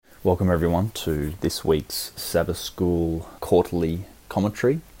Welcome everyone to this week's Sabbath School quarterly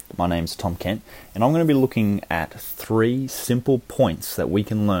commentary. My name's Tom Kent, and I'm going to be looking at 3 simple points that we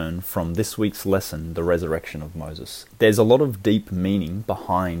can learn from this week's lesson, the resurrection of Moses. There's a lot of deep meaning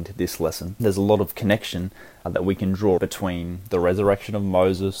behind this lesson. There's a lot of connection that we can draw between the resurrection of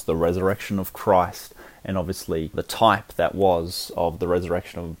Moses, the resurrection of Christ, and obviously the type that was of the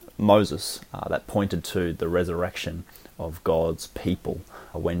resurrection of Moses that pointed to the resurrection of God's people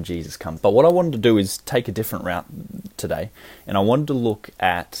when Jesus comes. But what I wanted to do is take a different route today, and I wanted to look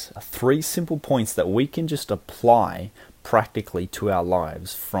at 3 simple points that we can just apply practically to our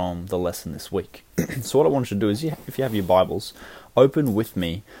lives from the lesson this week. So what I wanted to do is, if you have your Bibles, open with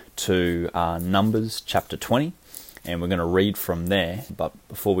me to Numbers chapter 20, and we're going to read from there. But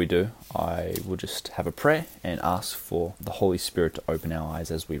before we do, I will just have a prayer and ask for the Holy Spirit to open our eyes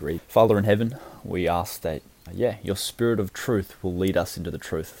as we read. Father in heaven, we ask that your Spirit of truth will lead us into the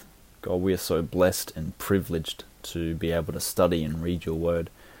truth. God, we are so blessed and privileged to be able to study and read your word.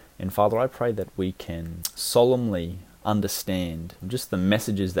 And Father, I pray that we can solemnly understand just the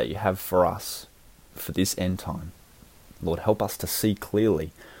messages that you have for us for this end time. Lord, help us to see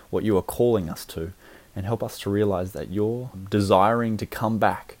clearly what you are calling us to, and help us to realize that you're desiring to come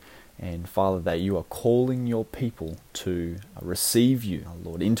back. And Father, that you are calling your people to receive you,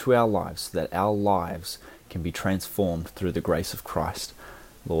 Lord, into our lives, so that our lives can be transformed through the grace of Christ.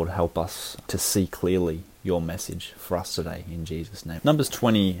 Lord, help us to see clearly your message for us today, in Jesus' name. Numbers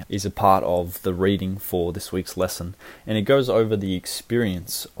 20 is a part of the reading for this week's lesson, and it goes over the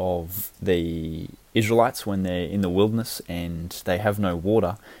experience of the Israelites when they're in the wilderness and they have no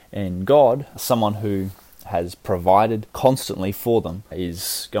water, and God, someone who has provided constantly for them,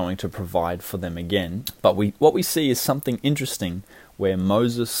 is going to provide for them again. But what we see is something interesting, where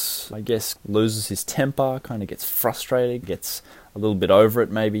Moses, loses his temper, kind of gets frustrated, gets a little bit over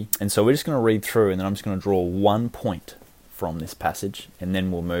it maybe. And so we're just going to read through, and then I'm just going to draw one point from this passage, and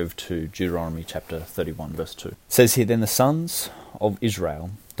then we'll move to Deuteronomy chapter 31 verse 2. It says here, "Then the sons of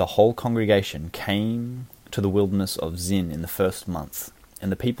Israel, the whole congregation, came to the wilderness of Zin in the first month,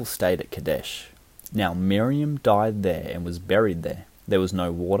 and the people stayed at Kadesh. Now Miriam died there and was buried there. There was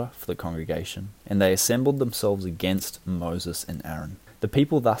no water for the congregation, and they assembled themselves against Moses and Aaron. The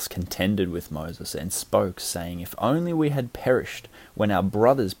people thus contended with Moses and spoke, saying, 'If only we had perished when our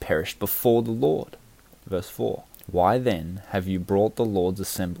brothers perished before the Lord.'" Verse 4. "Why then have you brought the Lord's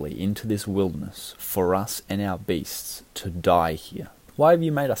assembly into this wilderness for us and our beasts to die here? Why have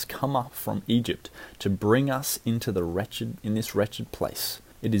you made us come up from Egypt to bring us into this wretched place?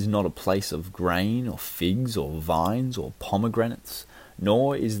 It is not a place of grain or figs or vines or pomegranates,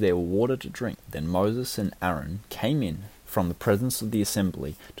 nor is there water to drink." Then Moses and Aaron came in from the presence of the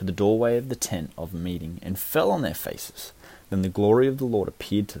assembly to the doorway of the tent of meeting and fell on their faces. Then the glory of the Lord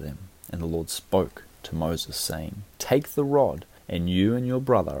appeared to them, and the Lord spoke to Moses, saying, "Take the rod, and you and your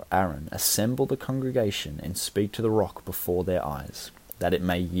brother Aaron assemble the congregation and speak to the rock before their eyes, that it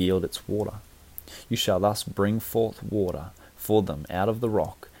may yield its water. You shall thus bring forth water for them out of the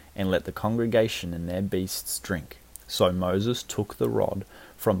rock, and let the congregation and their beasts drink." So Moses took the rod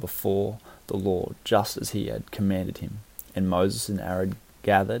from before the Lord, just as he had commanded him. And Moses and Aaron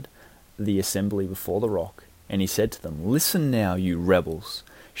gathered the assembly before the rock, and he said to them, "Listen now, you rebels,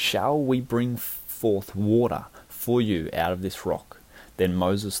 shall we bring forth water for you out of this rock?" Then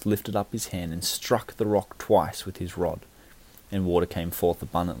Moses lifted up his hand and struck the rock twice with his rod, and water came forth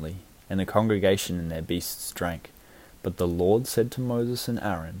abundantly, and the congregation and their beasts drank. But the Lord said to Moses and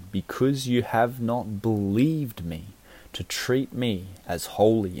Aaron, "Because you have not believed me to treat me as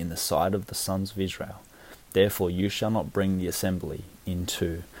holy in the sight of the sons of Israel, therefore you shall not bring the assembly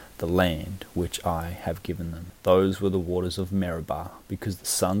into the land which I have given them." Those were the waters of Meribah, because the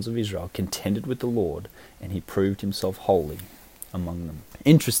sons of Israel contended with the Lord, and he proved himself holy among them.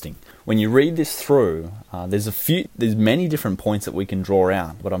 Interesting. When you read this through, there's many different points that we can draw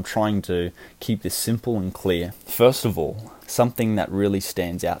out, but I'm trying to keep this simple and clear. First of all, something that really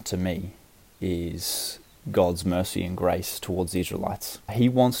stands out to me is God's mercy and grace towards the Israelites. He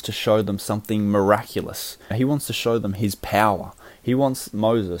wants to show them something miraculous. He wants to show them his power. He wants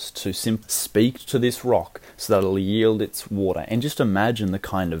Moses to speak to this rock so that it'll yield its water. And just imagine the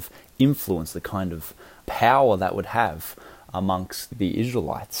kind of influence, the kind of power that would have amongst the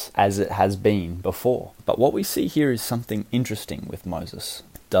Israelites as it has been before. But what we see here is something interesting with Moses.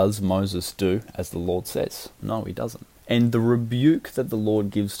 Does Moses do as the Lord says? No, he doesn't. And the rebuke that the Lord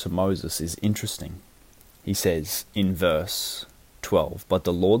gives to Moses is interesting. He says in verse 12, "But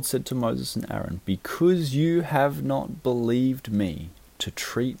the Lord said to Moses and Aaron, because you have not believed me to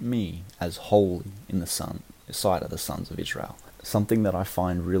treat me as holy in the sight of the sons of Israel." something that I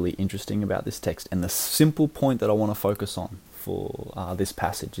find really interesting about this text, and the simple point that I want to focus on for this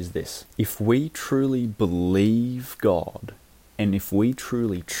passage is this. If we truly believe God, and if we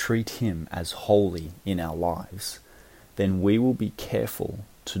truly treat Him as holy in our lives, then we will be careful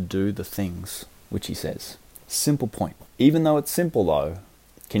to do the things which He says. Simple point. Even though it's simple though,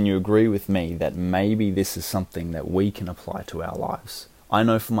 can you agree with me that maybe this is something that we can apply to our lives? I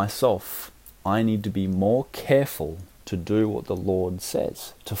know for myself, I need to be more careful to do what the Lord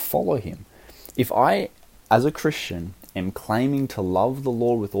says, to follow Him. If I, as a Christian, am claiming to love the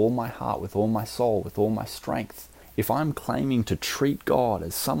Lord with all my heart, with all my soul, with all my strength, if I'm claiming to treat God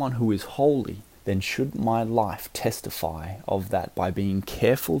as someone who is holy, then should my life testify of that by being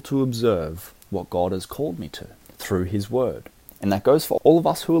careful to observe what God has called me to through His Word? And that goes for all of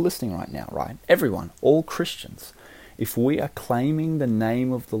us who are listening right now, right? Everyone, all Christians. If we are claiming the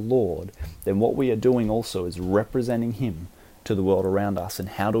name of the Lord, then what we are doing also is representing Him to the world around us. And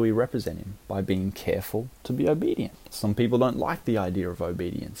how do we represent Him? By being careful to be obedient. Some people don't like the idea of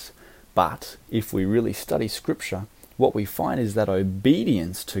obedience. But if we really study Scripture, what we find is that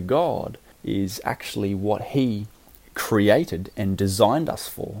obedience to God is actually what He created and designed us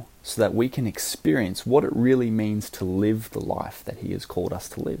for, so that we can experience what it really means to live the life that He has called us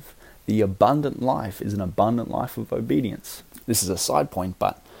to live. The abundant life is an abundant life of obedience. This is a side point,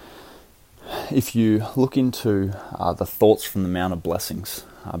 but if you look into the Thoughts from the Mount of Blessings,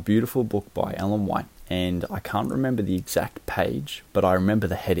 a beautiful book by Ellen White, and I can't remember the exact page, but I remember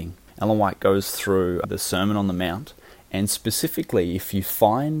the heading. Ellen White goes through the Sermon on the Mount, and specifically, if you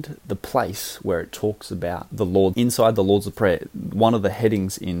find the place where it talks about the Lord, inside the Lord's Prayer, one of the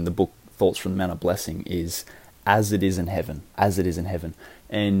headings in the book Thoughts from the Mount of Blessing is, as it is in heaven, as it is in heaven.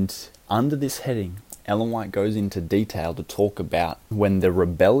 And under this heading, Ellen White goes into detail to talk about when the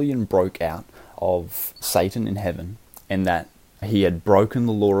rebellion broke out of Satan in heaven, and that he had broken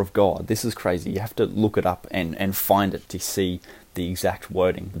the law of God. This is crazy. You have to look it up and find it to see the exact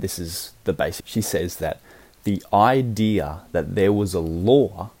wording. But this is the basic. She says that the idea that there was a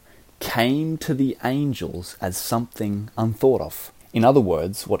law came to the angels as something unthought of. In other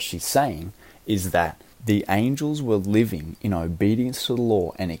words, what she's saying is that the angels were living in obedience to the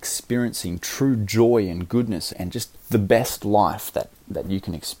law and experiencing true joy and goodness and just the best life that you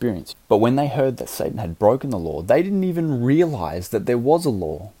can experience. But when they heard that Satan had broken the law, they didn't even realize that there was a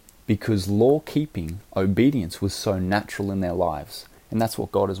law, because law-keeping, obedience, was so natural in their lives. And that's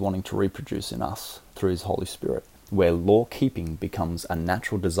what God is wanting to reproduce in us through His Holy Spirit, where law-keeping becomes a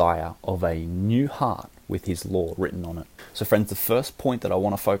natural desire of a new heart with His law written on it. So friends, the first point that I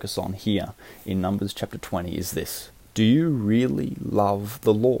want to focus on here in Numbers chapter 20 is this. Do you really love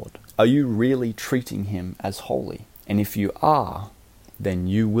the Lord? Are you really treating Him as holy? And if you are, then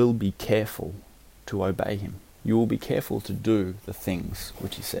you will be careful to obey Him. You will be careful to do the things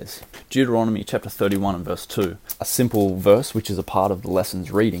which He says. Deuteronomy chapter 31 and verse 2. A simple verse which is a part of the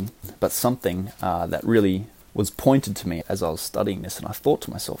lesson's reading, but something that really was pointed to me as I was studying this, and I thought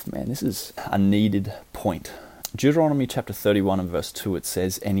to myself, man, this is a needed point. Deuteronomy chapter 31 and verse 2, it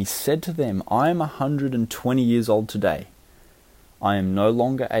says, "And he said to them, I am 120 years old today. I am no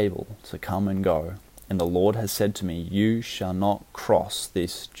longer able to come and go. And the Lord has said to me, you shall not cross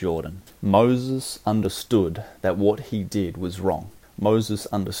this Jordan." Moses understood that what he did was wrong. Moses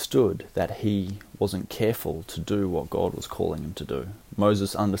understood that he wasn't careful to do what God was calling him to do.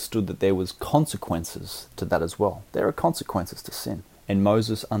 Moses understood that there was consequences to that as well. There are consequences to sin. And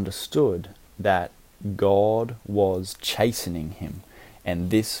Moses understood that God was chastening him,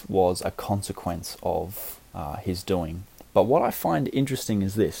 and this was a consequence of his doing. But what I find interesting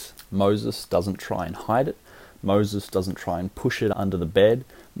is this. Moses doesn't try and hide it. Moses doesn't try and push it under the bed.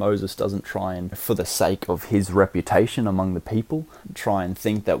 Moses doesn't try and, for the sake of his reputation among the people, try and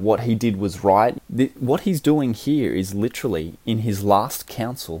think that what he did was right. What he's doing here is literally, in his last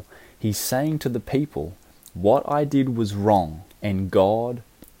counsel, he's saying to the people, what I did was wrong, and God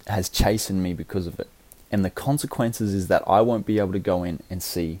has chastened me because of it. And the consequences is that I won't be able to go in and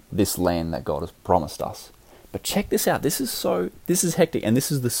see this land that God has promised us. But check this out. This is hectic. And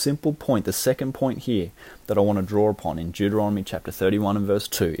this is the simple point, the second point here that I want to draw upon in Deuteronomy chapter 31 and verse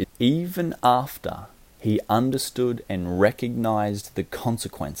 2. Even after he understood and recognized the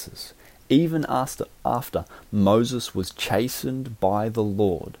consequences, even after Moses was chastened by the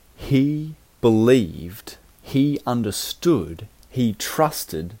Lord, he believed, he understood, he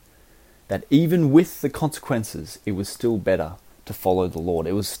trusted that even with the consequences, it was still better to follow the Lord.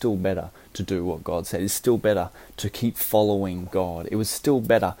 It was still better to do what God said. It's still better to keep following God. It was still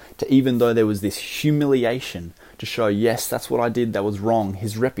better to, even though there was this humiliation, to show, yes, that's what I did, that was wrong.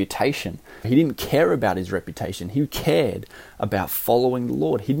 His reputation. He didn't care about his reputation. He cared about following the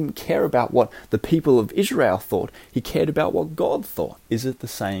Lord. He didn't care about what the people of Israel thought. He cared about what God thought. Is it the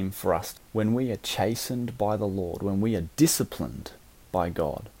same for us? When we are chastened by the Lord, when we are disciplined by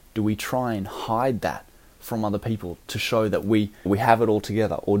God, do we try and hide that from other people to show that we have it all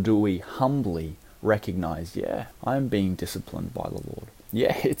together? Or do we humbly recognize, yeah, I'm being disciplined by the Lord.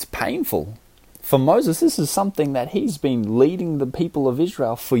 Yeah, it's painful. For Moses, this is something that he's been leading the people of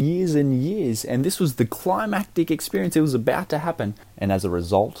Israel for years and years, and this was the climactic experience. It was about to happen. And as a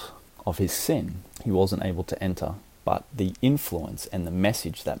result of his sin, he wasn't able to enter. But the influence and the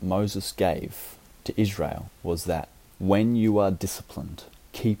message that Moses gave to Israel was that when you are disciplined,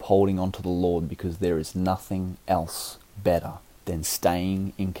 keep holding on to the Lord, because there is nothing else better than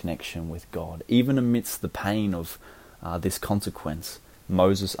staying in connection with God. Even amidst the pain of this consequence,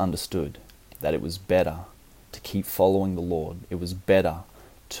 Moses understood that it was better to keep following the Lord. It was better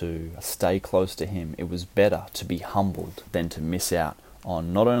to stay close to Him. It was better to be humbled than to miss out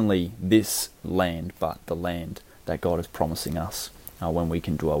on not only this land, but the land that God is promising us when we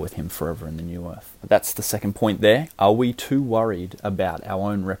can dwell with Him forever in the new earth. That's the second point there. Are we too worried about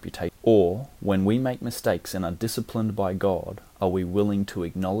our own reputation? Or when we make mistakes and are disciplined by God, are we willing to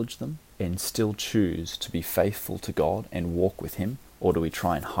acknowledge them and still choose to be faithful to God and walk with Him? Or do we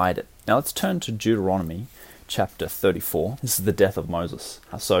try and hide it? Now let's turn to Deuteronomy chapter 34. This is the death of Moses.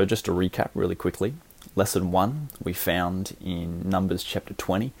 So just to recap really quickly, lesson 1 we found in Numbers chapter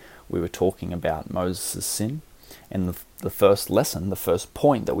 20. We were talking about Moses' sin. And the first lesson, the first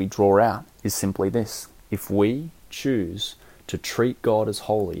point that we draw out is simply this. If we choose to treat God as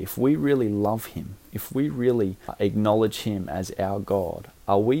holy, if we really love Him, if we really acknowledge Him as our God,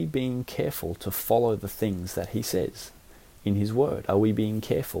 are we being careful to follow the things that He says in His Word? Are we being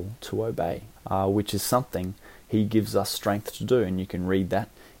careful to obey? Which is something He gives us strength to do. And you can read that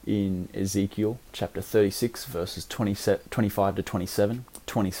in Ezekiel chapter 36, verses 25 to 27.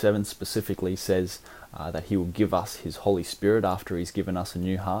 27 specifically says that He will give us His Holy Spirit after He's given us a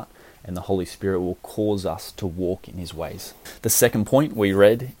new heart, and the Holy Spirit will cause us to walk in His ways. The second point we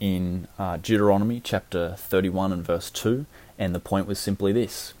read in Deuteronomy chapter 31 and verse 2, and the point was simply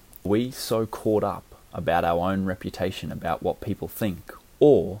this. We so caught up about our own reputation, about what people think,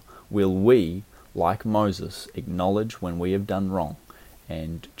 or will we, like Moses, acknowledge when we have done wrong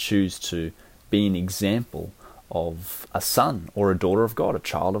and choose to be an example of a son or a daughter of God, a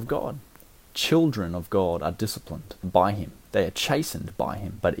child of God? Children of God are disciplined by Him. They are chastened by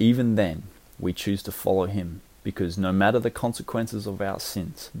Him. But even then, we choose to follow Him, because no matter the consequences of our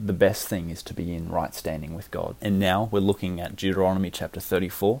sins, the best thing is to be in right standing with God. And now we're looking at Deuteronomy chapter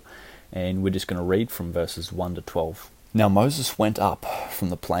 34, and we're just going to read from verses 1 to 12. Now Moses went up from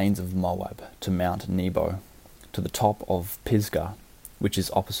the plains of Moab to Mount Nebo, to the top of Pisgah, which is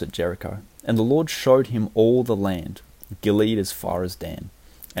opposite Jericho. And the Lord showed him all the land, Gilead as far as Dan,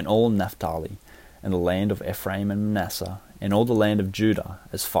 and all Naphtali, and the land of Ephraim and Manasseh, and all the land of Judah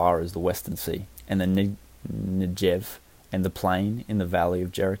as far as the western sea, and the Negev, and the plain in the valley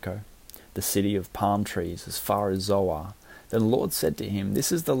of Jericho, the city of palm trees as far as Zoar. Then the Lord said to him,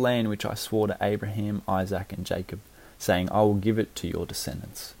 This is the land which I swore to Abraham, Isaac, and Jacob, saying, I will give it to your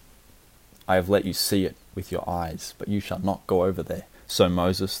descendants. I have let you see it with your eyes, but you shall not go over there. So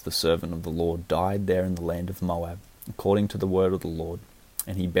Moses, the servant of the Lord, died there in the land of Moab, according to the word of the Lord.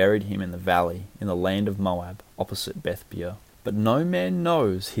 And he buried him in the valley, in the land of Moab, opposite Beth-peor. But no man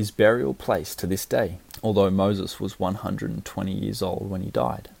knows his burial place to this day, although Moses was 120 years old when he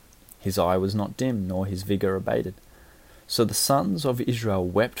died. His eye was not dim, nor his vigor abated. So the sons of Israel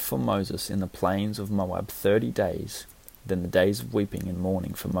wept for Moses in the plains of Moab 30 days. Then the days of weeping and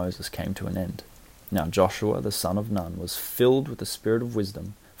mourning for Moses came to an end. Now Joshua the son of Nun was filled with the spirit of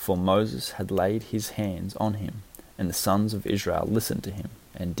wisdom, for Moses had laid his hands on him. And the sons of Israel listened to him,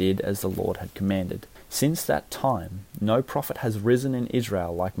 and did as the Lord had commanded. Since that time no prophet has risen in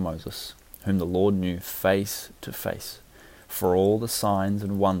Israel like Moses, whom the Lord knew face to face, for all the signs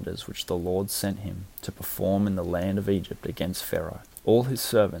and wonders which the Lord sent him to perform in the land of Egypt against Pharaoh, all his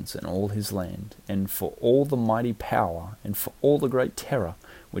servants and all his land, and for all the mighty power, and for all the great terror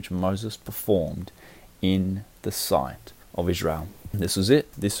which Moses performed in the sight of Israel. This was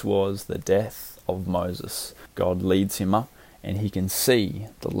it. This was the death of Moses. God leads him up, and he can see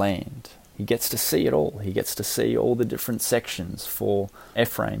the land. He gets to see it all. He gets to see all the different sections for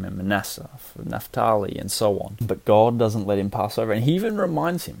Ephraim and Manasseh, for Naphtali and so on. But God doesn't let him pass over. And he even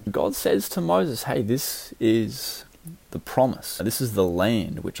reminds him. God says to Moses, hey, this is the promise. This is the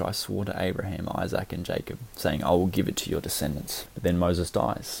land which I swore to Abraham, Isaac, and Jacob, saying, I will give it to your descendants. But then Moses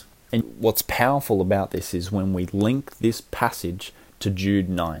dies. And what's powerful about this is when we link this passage to Jude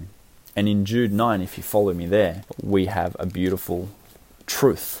 9. And in Jude 9, if you follow me there, we have a beautiful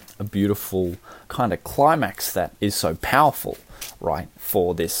truth, a beautiful kind of climax that is so powerful, right,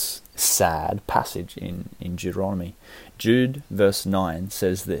 for this sad passage in Deuteronomy. Jude verse 9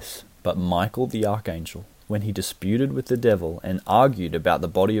 says this, But Michael the archangel, when he disputed with the devil and argued about the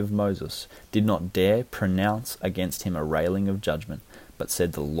body of Moses, did not dare pronounce against him a railing of judgment, but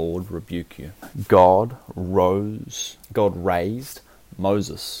said, The Lord rebuke you. God raised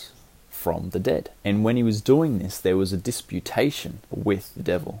Moses from the dead. And when he was doing this, there was a disputation with the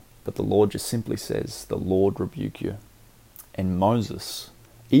devil. But the Lord just simply says, The Lord rebuke you. And Moses,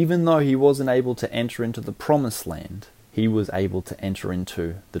 even though he wasn't able to enter into the promised land, he was able to enter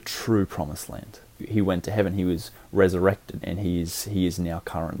into the true promised land. He went to heaven, he was resurrected, and he is now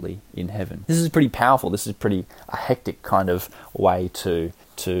currently in heaven. This is pretty powerful. This is pretty a hectic kind of way to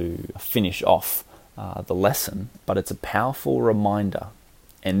finish off the lesson, but it's a powerful reminder.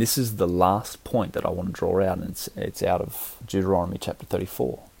 And this is the last point that I want to draw out, and it's out of Deuteronomy chapter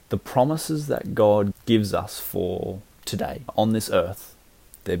 34. The promises that God gives us for today on this earth,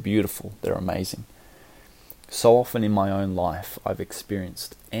 they're beautiful, they're amazing. So often in my own life, I've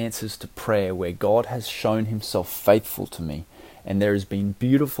experienced answers to prayer where God has shown himself faithful to me, and there has been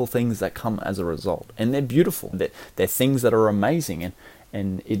beautiful things that come as a result. And they're beautiful. They're things that are amazing,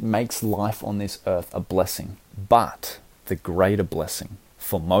 and it makes life on this earth a blessing. But the greater blessing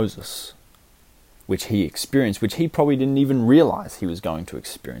for Moses, which he experienced, which he probably didn't even realize he was going to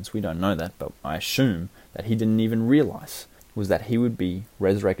experience, we don't know that, but I assume that he didn't even realize, was that he would be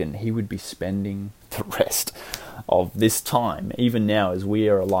resurrected and he would be spending the rest of this time, even now as we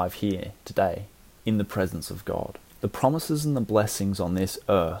are alive here today, in the presence of God. The promises and the blessings on this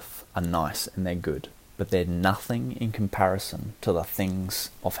earth are nice and they're good, but they're nothing in comparison to the things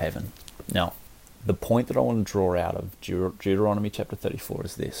of heaven. Now, the point that I want to draw out of Deuteronomy chapter 34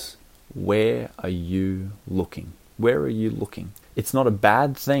 is this. Where are you looking? Where are you looking? It's not a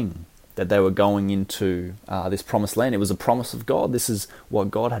bad thing that they were going into this promised land. It was a promise of God. This is what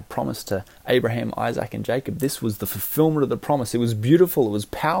God had promised to Abraham, Isaac, and Jacob. This was the fulfillment of the promise. It was beautiful. It was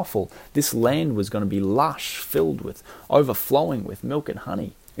powerful. This land was going to be lush, filled with, overflowing with milk and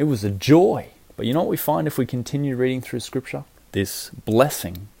honey. It was a joy. But you know what we find if we continue reading through Scripture? This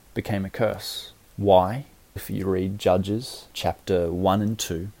blessing became a curse. Why? If you read Judges chapter 1 and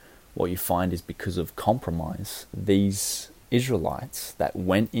 2, what you find is because of compromise, these Israelites that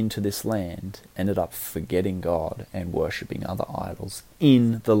went into this land ended up forgetting God and worshipping other idols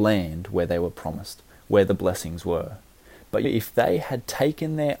in the land where they were promised, where the blessings were. But if they had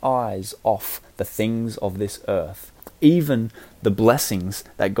taken their eyes off the things of this earth, even the blessings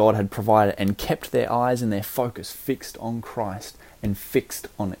that God had provided, and kept their eyes and their focus fixed on Christ and fixed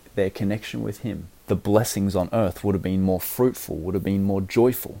on their connection with Him, the blessings on earth would have been more fruitful, would have been more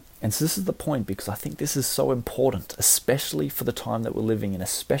joyful. And so this is the point, because I think this is so important, especially for the time that we're living in,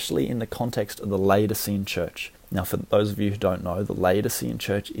 especially in the context of the Laodicean church. Now, for those of you who don't know, the Laodicean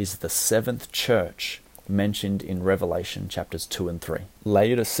church is the seventh church mentioned in Revelation chapters 2 and 3.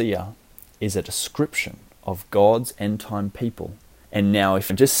 Laodicea is a description of God's end-time people. And now, if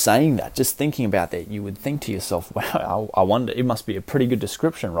I'm just saying that, just thinking about that, you would think to yourself, wow, I wonder, it must be a pretty good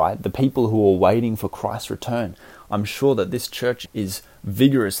description, right? The people who are waiting for Christ's return. I'm sure that this church is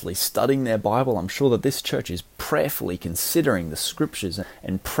vigorously studying their Bible. I'm sure that this church is prayerfully considering the Scriptures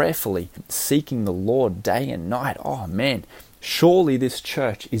and prayerfully seeking the Lord day and night. Oh man, surely this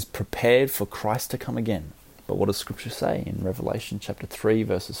church is prepared for Christ to come again. But what does Scripture say in Revelation chapter 3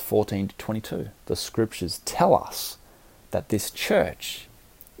 verses 14 to 22? The Scriptures tell us that this church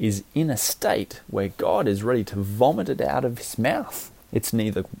is in a state where God is ready to vomit it out of His mouth. It's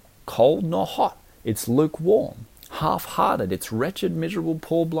neither cold nor hot. It's lukewarm, half-hearted. It's wretched, miserable,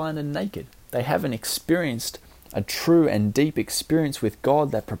 poor, blind, and naked. They haven't experienced a true and deep experience with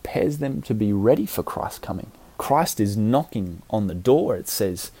God that prepares them to be ready for Christ's coming. Christ is knocking on the door, it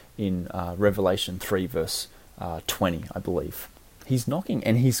says in Revelation 3 verse 20, I believe. He's knocking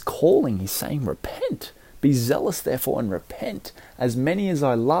and He's calling. He's saying, repent. Be zealous, therefore, and repent. As many as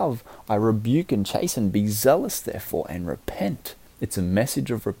I love, I rebuke and chasten. Be zealous, therefore, and repent. It's a message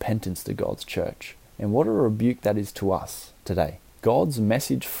of repentance to God's church. And what a rebuke that is to us today. God's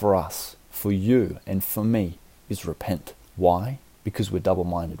message for us, for you and for me, is repent. Why? Because we're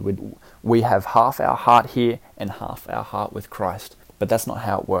double-minded. We have half our heart here and half our heart with Christ. But that's not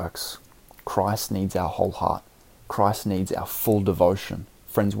how it works. Christ needs our whole heart. Christ needs our full devotion.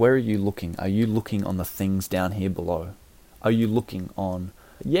 Friends, where are you looking? Are you looking on the things down here below? Are you looking on,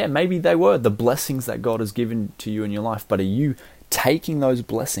 maybe they were the blessings that God has given to you in your life, but are you taking those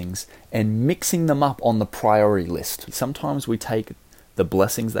blessings and mixing them up on the priority list? Sometimes we take the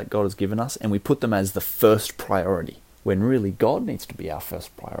blessings that God has given us and we put them as the first priority, when really God needs to be our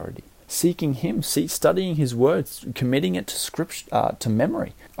first priority. Seeking Him, studying His words, committing it to scripture, to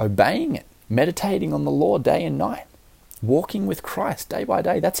memory, obeying it, meditating on the Lord day and night, walking with Christ day by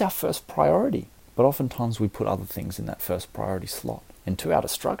day. That's our first priority. But oftentimes we put other things in that first priority slot. And to our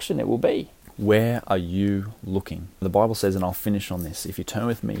destruction it will be. Where are you looking? The Bible says, and I'll finish on this, if you turn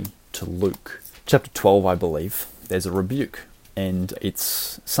with me to Luke chapter 12, I believe, there's a rebuke. And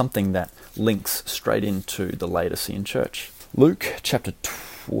it's something that links straight into the Laodicean church. Luke chapter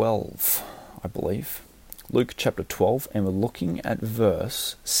 12, I believe. Luke chapter 12, and we're looking at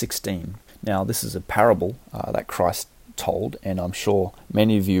verse 16. Now, this is a parable that Christ told, and I'm sure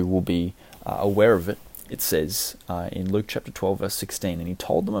many of you will be aware of it. It says in Luke chapter 12, verse 16, and He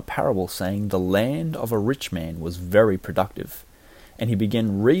told them a parable, saying, the land of a rich man was very productive. And he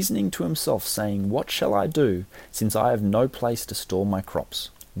began reasoning to himself, saying, what shall I do, since I have no place to store my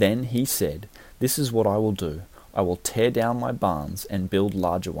crops? Then he said, this is what I will do. I will tear down my barns and build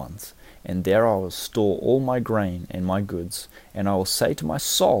larger ones, and there I will store all my grain and my goods. And I will say to my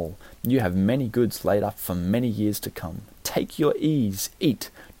soul, you have many goods laid up for many years to come. Take your ease, eat,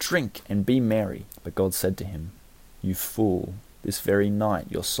 drink, and be merry. But God said to him, you fool, this very night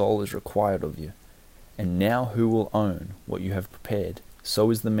your soul is required of you. And now who will own what you have prepared? So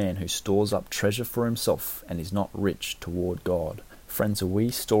is the man who stores up treasure for himself and is not rich toward God. Friends, are we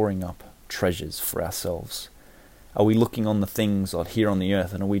storing up treasures for ourselves? Are we looking on the things here on the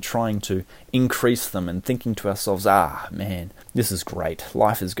earth, and are we trying to increase them and thinking to ourselves, man, this is great.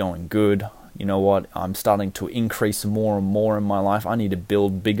 Life is going good. You know what? I'm starting to increase more and more in my life. I need to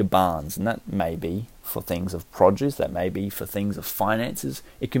build bigger barns. And that may be for things of produce. That may be for things of finances.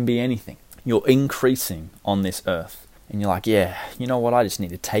 It can be anything. You're increasing on this earth. And you're like, you know what? I just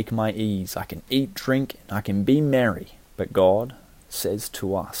need to take my ease. I can eat, drink, and I can be merry. But God says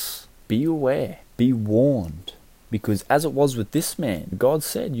to us, be aware, be warned. Because as it was with this man, God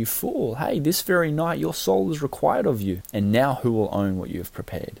said, you fool, hey, this very night your soul is required of you. And now who will own what you have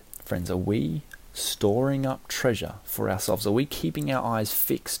prepared? Friends, are we storing up treasure for ourselves? Are we keeping our eyes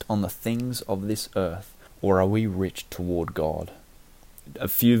fixed on the things of this earth? Or are we rich toward God? A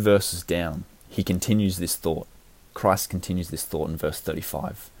few verses down, he continues this thought. Christ continues this thought in verse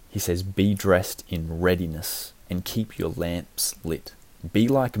 35. He says, be dressed in readiness and keep your lamps lit. Be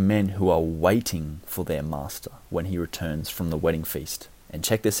like men who are waiting for their master when he returns from the wedding feast. And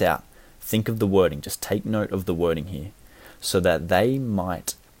check this out. Think of the wording. Just take note of the wording here. So that they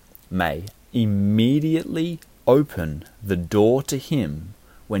may immediately open the door to him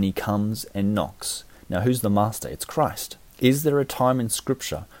when he comes and knocks. Now, who's the master? It's Christ. Is there a time in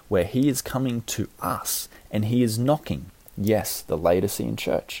Scripture where he is coming to us and he is knocking? Yes, the Laodicean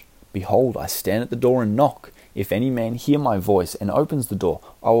church. Behold, I stand at the door and knock. If any man hear my voice and opens the door,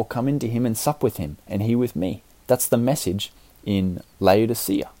 I will come into him and sup with him, and he with me. That's the message in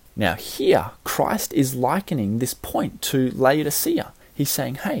Laodicea. Now here, Christ is likening this point to Laodicea. He's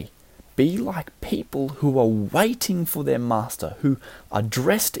saying, hey, be like people who are waiting for their master, who are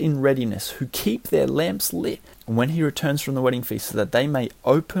dressed in readiness, who keep their lamps lit when he returns from the wedding feast, so that they may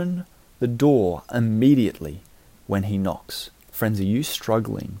open the door immediately when he knocks. Friends, are you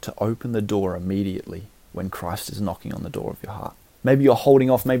struggling to open the door immediately when Christ is knocking on the door of your heart? Maybe you're holding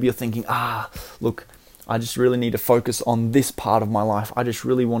off. Maybe you're thinking, look, I just really need to focus on this part of my life. I just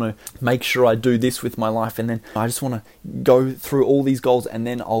really want to make sure I do this with my life. And then I just want to go through all these goals and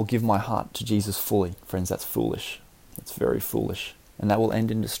then I'll give my heart to Jesus fully. Friends, that's foolish. It's very foolish. And that will end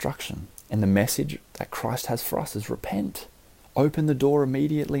in destruction. And the message that Christ has for us is repent. Open the door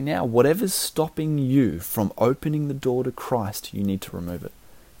immediately now. Whatever's stopping you from opening the door to Christ, you need to remove it.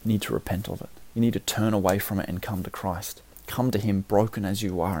 You need to repent of it. You need to turn away from it and come to Christ. Come to him broken as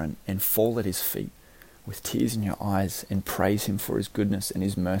you are and fall at his feet with tears in your eyes and praise him for his goodness and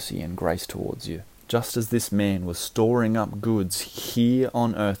his mercy and grace towards you. Just as this man was storing up goods here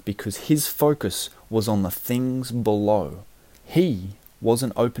on earth because his focus was on the things below, he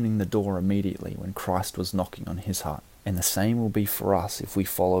wasn't opening the door immediately when Christ was knocking on his heart. And the same will be for us if we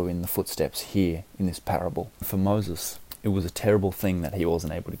follow in the footsteps here in this parable. For Moses, it was a terrible thing that he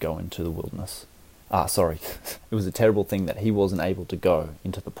wasn't able to go into the wilderness. It was a terrible thing that he wasn't able to go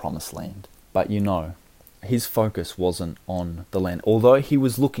into the promised land. But his focus wasn't on the land. Although he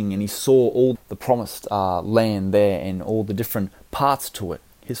was looking and he saw all the promised land there and all the different parts to it,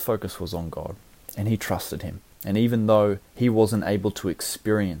 his focus was on God and he trusted him. And even though he wasn't able to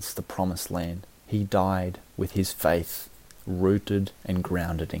experience the promised land, he died with his faith rooted and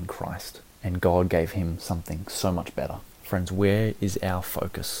grounded in Christ. And God gave him something so much better. Friends, where is our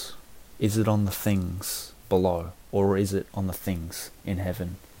focus? Is it on the things below, or is it on the things in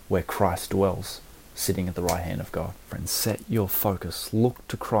heaven where Christ dwells, sitting at the right hand of God? Friends, set your focus. Look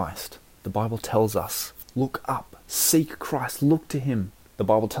to Christ. The Bible tells us, look up, seek Christ, look to him. The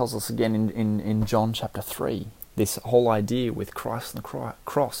Bible tells us again in John chapter 3, this whole idea with Christ and the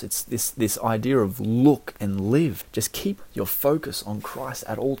cross. It's this idea of look and live. Just keep your focus on Christ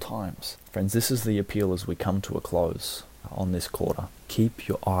at all times. Friends, this is the appeal as we come to a close on this quarter. Keep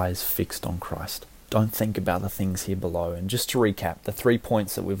your eyes fixed on Christ. Don't think about the things here below. And just to recap, the 3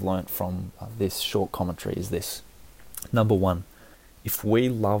 points that we've learnt from this short commentary is this. Number 1, if we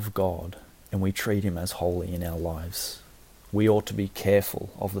love God and we treat him as holy in our lives, we ought to be careful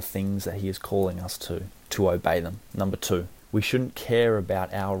of the things that he is calling us to obey them. Number 2, we shouldn't care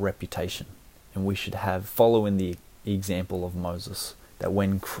about our reputation, and we should follow in the example of Moses, that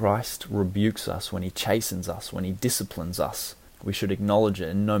when Christ rebukes us, when he chastens us, when he disciplines us, we should acknowledge it,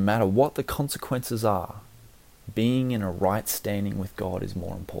 and no matter what the consequences are, being in a right standing with God is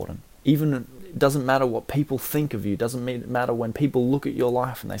more important. Even it doesn't matter what people think of you. It doesn't matter when people look at your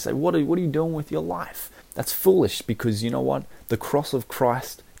life and they say, what are you doing with your life? That's foolish, because you know what? The cross of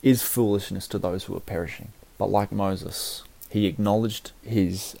Christ is foolishness to those who are perishing. But like Moses, he acknowledged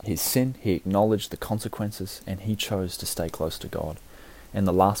his sin, he acknowledged the consequences, and he chose to stay close to God. And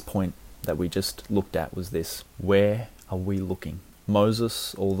the last point that we just looked at was this: where are we looking?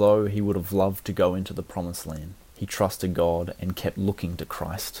 Moses, although he would have loved to go into the promised land, he trusted God and kept looking to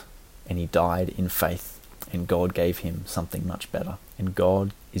Christ. And he died in faith, and God gave him something much better. And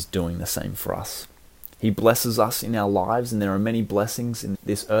God is doing the same for us. He blesses us in our lives, and there are many blessings in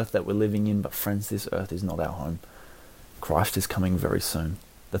this earth that we're living in, but friends, this earth is not our home. Christ is coming very soon.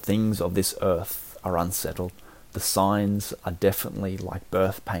 The things of this earth are unsettled. The signs are definitely like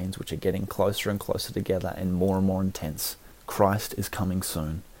birth pains, which are getting closer and closer together and more intense. Christ is coming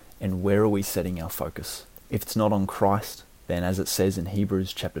soon. And where are we setting our focus? If it's not on Christ, then as it says in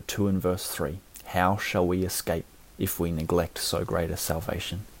Hebrews chapter 2 and verse 3, how shall we escape if we neglect so great a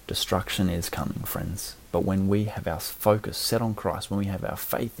salvation? Destruction is coming, friends. But when we have our focus set on Christ, when we have our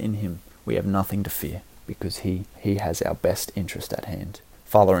faith in him, we have nothing to fear, because he has our best interest at hand.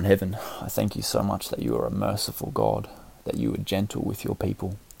 Father in heaven, I thank you so much that you are a merciful God, that you are gentle with your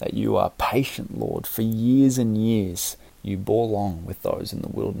people, that you are patient, Lord. For years and years, you bore long with those in the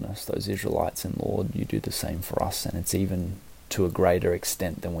wilderness, those Israelites, and Lord, you do the same for us, and it's even to a greater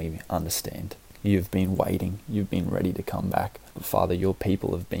extent than we understand. You've been waiting, you've been ready to come back. But Father, your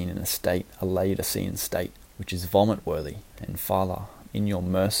people have been in a state, a Laodicean state, which is vomit-worthy. And Father, in your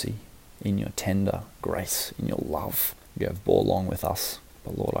mercy, in your tender grace, in your love, you have bore long with us.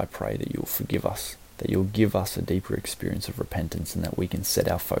 But Lord, I pray that you'll forgive us, that you'll give us a deeper experience of repentance, and that we can set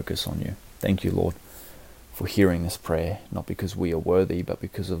our focus on you. Thank you, Lord, for hearing this prayer, not because we are worthy, but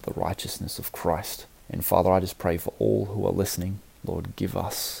because of the righteousness of Christ. And Father, I just pray for all who are listening. Lord, give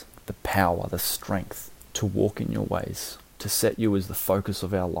us the power, the strength to walk in your ways, to set you as the focus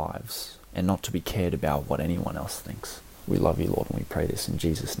of our lives, and not to be cared about what anyone else thinks. We love you, Lord, and we pray this in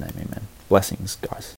Jesus' name, amen. Blessings, guys.